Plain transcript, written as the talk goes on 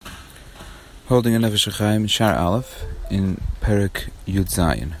Holding a Nefesh HaChaim, Shaar Aleph, in Perek Yud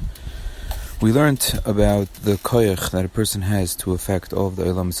Zayin. We learned about the koyach that a person has to affect all of the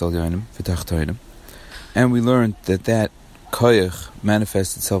Olam Yisrael V'tachtonim, and we learned that that koyach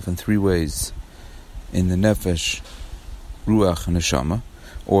manifests itself in three ways: in the Nefesh, Ruach, and Neshama,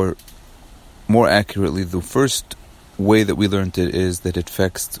 or more accurately, the first way that we learned it is that it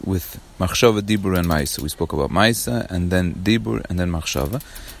affects with Machshava, Dibur, and Maisa. We spoke about Maisa, and then Dibur, and then Machshava.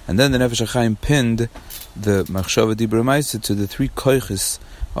 And then the Nefesh HaChaim pinned the Machshava, Dibur, and Maisa to the three koiches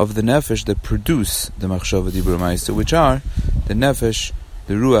of the Nefesh that produce the Machshava, Dibur, and Maisa, which are the Nefesh,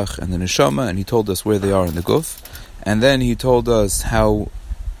 the Ruach, and the Neshama, and he told us where they are in the Guf. And then he told us how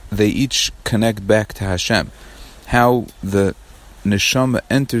they each connect back to Hashem, how the Neshama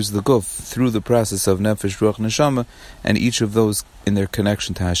enters the Guf through the process of Nefesh, Ruach, Neshama, and each of those in their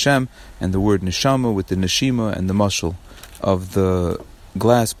connection to Hashem, and the word Neshama with the Neshima and the Mashal of the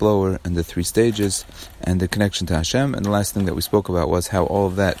glass blower and the three stages, and the connection to Hashem. And the last thing that we spoke about was how all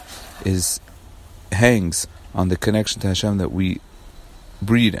of that hangs on the connection to Hashem that we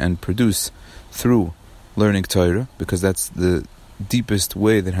breed and produce through learning Torah, because that's the deepest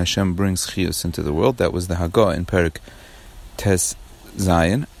way that Hashem brings Chiyus into the world. That was the Hagah in Perek Tes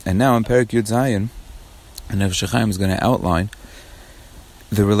Zayin. And now in Perek Yud Zayin, Nefesh HaChaim is going to outline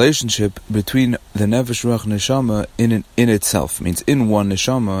the relationship between the Nefesh, Ruach, Neshama in itself. It means in one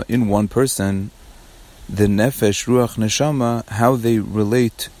Neshama, in one person, the Nefesh, Ruach, Neshama, how they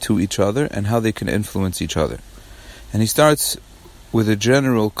relate to each other and how they can influence each other. And he starts with a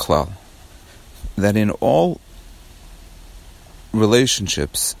general klal, that in all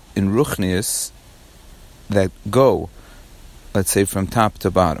relationships in Ruchnius that go, let's say, from top to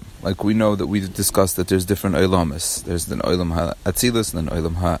bottom. Like we know that we discussed that there's different Olamas. There's the Olam HaAtzilus, and then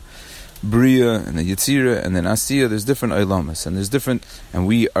Olam HaBriya, and then Yitzira, and then Asiya. There's different Olamas, and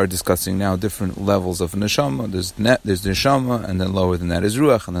we are discussing now different levels of Neshama. There's Neshama, and then lower than that is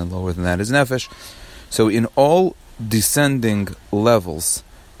Ruach, and then lower than that is Nefesh. So in all descending levels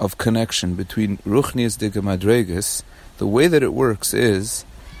of connection between Ruchnius Dika Madregas, the way that it works is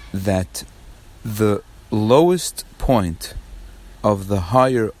that the lowest point of the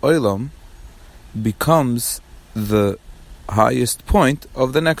higher Olam becomes the highest point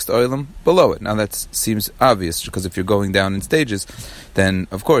of the next Olam below it. Now that seems obvious, because if you're going down in stages, then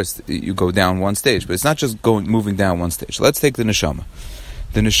of course you go down one stage. But it's not just moving down one stage. Let's take the Neshama.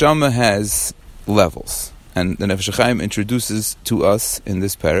 The Neshama has levels, and the Nefesh HaChaim introduces to us in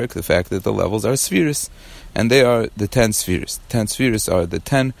this Perek the fact that the levels are spheres, and they are the 10 spheres. 10 spheres are the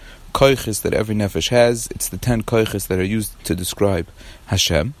 10 koiches that every nefesh has. It's the 10 koiches that are used to describe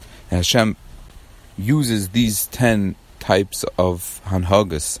Hashem. And Hashem uses these 10 types of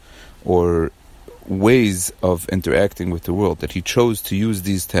hanhagas, or ways of interacting with the world, that he chose to use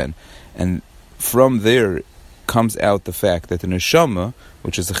these 10. And from there comes out the fact that the neshama,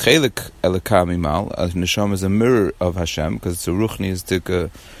 which is a chelik elakamimal, a neshama is a mirror of Hashem, because it's a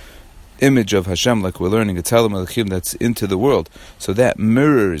ruchni image of Hashem, like we're learning a Tzelem Elohim that's into the world. So that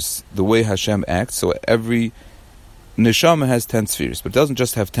mirrors the way Hashem acts. So every neshama has 10 spheres, but it doesn't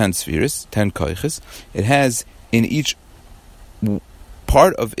just have 10 spheres, 10 koiches. It has, in each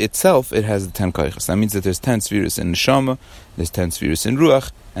part of itself, it has the 10 koiches. That means that there's 10 spheres in neshama, there's 10 spheres in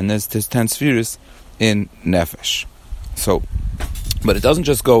ruach, and there's 10 spheres in nefesh. So, but it doesn't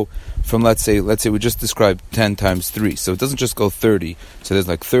just go from, let's say we just described 10 times 3. So it doesn't just go 30. So there's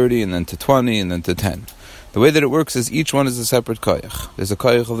like 30, and then to 20, and then to 10. The way that it works is each one is a separate koyach. There's a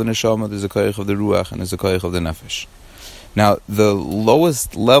koyach of the neshama, there's a koyach of the ruach, and there's a koyach of the nefesh. Now, the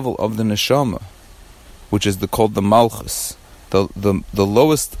lowest level of the neshama, which is called the malchus, the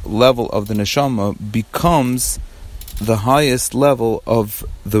lowest level of the neshama becomes the highest level of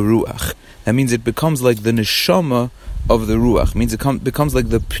the ruach. That means it becomes like the neshama of the ruach. It means it becomes like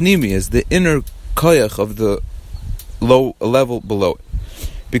the pnimius, the inner koyach of the low level below it.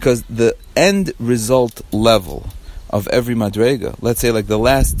 Because the end result level of every madrega, let's say like the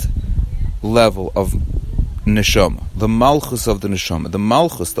last level of neshama, the malchus of the neshama, the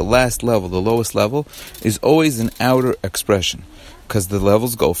malchus, the last level, the lowest level, is always an outer expression. Because the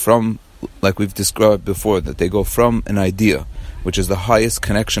levels go from, like we've described before, that they go from an idea, which is the highest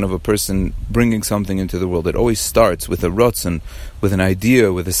connection of a person bringing something into the world. It always starts with a rotzen, with an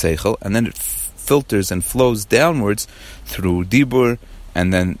idea, with a seichel, and then it filters and flows downwards through dibur,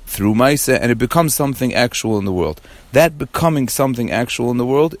 and then through maisa, and it becomes something actual in the world. That becoming something actual in the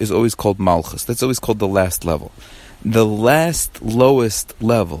world is always called malchus. That's always called the last level. The last, lowest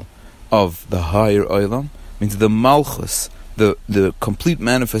level of the higher olam means the malchus, the complete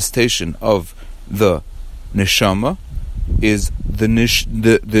manifestation of the neshama, is the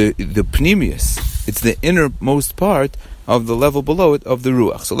pneumius. It's the innermost part of the level below it of the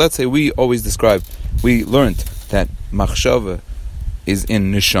ruach. So let's say we learned that machshava is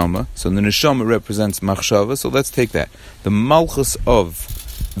in neshama. So the neshama represents machshava. So let's take that. The malchus of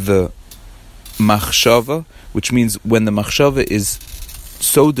the machshava, which means when the machshava is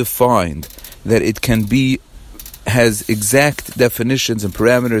so defined that it has exact definitions and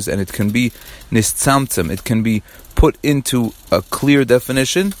parameters, and it can be nistzamtzem, it can be put into a clear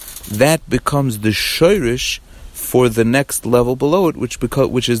definition, that becomes the shoirish for the next level below it, which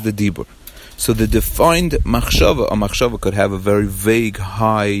is the dibur. So the defined machshava, a machshava could have a very vague,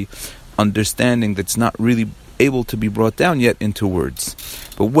 high understanding that's not really able to be brought down yet into words.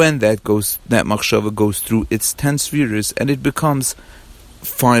 But when that machshava goes through its 10 spheres and it becomes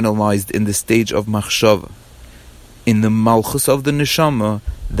finalized in the stage of machshava, in the malchus of the neshama,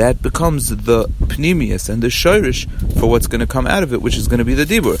 that becomes the pneumius and the shirish for what's going to come out of it, which is going to be the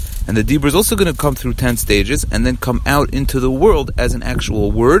dibur. And the dibur is also going to come through 10 stages and then come out into the world as an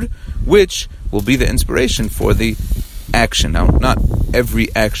actual word, which will be the inspiration for the action. Now, not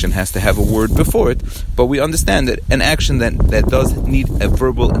every action has to have a word before it, but we understand that an action that does need a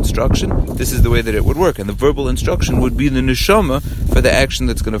verbal instruction, this is the way that it would work. And the verbal instruction would be the neshama for the action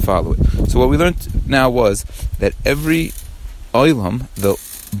that's going to follow it. So what we learned now was that every oilam, the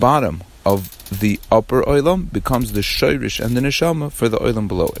bottom of the upper oilam, becomes the shirish and the neshama for the oilam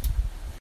below it.